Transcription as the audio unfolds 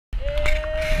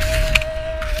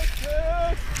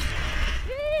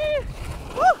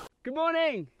Good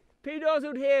morning, Pete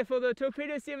Oswald here for the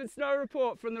Torpedo 7 Snow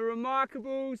Report from the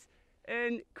Remarkables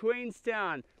in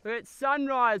Queenstown. We're at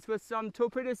sunrise with some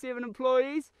Torpedo 7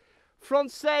 employees.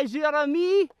 Francois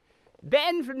Jeremy,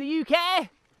 Ben from the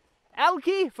UK,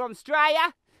 Elkie from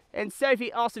Australia, and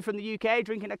Sophie also from the UK,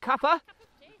 drinking a cuppa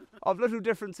of little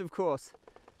difference of course.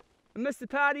 I missed the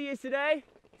party yesterday,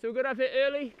 so we got up here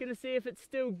early, gonna see if it's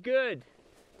still good.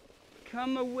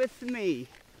 Come with me.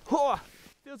 Oh,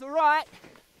 feels alright.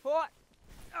 Oh,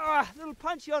 a little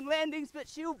punchy on landings, but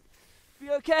she'll be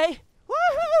okay.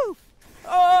 Woohoo!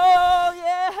 Oh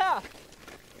yeah!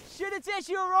 Shit, it's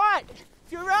actually alright.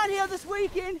 If you're around here this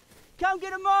weekend, come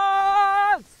get a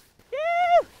mobs!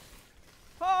 Woo!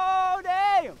 Oh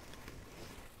damn!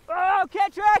 Oh,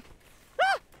 cat track!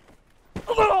 Ah!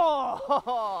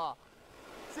 Oh!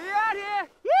 See you out here!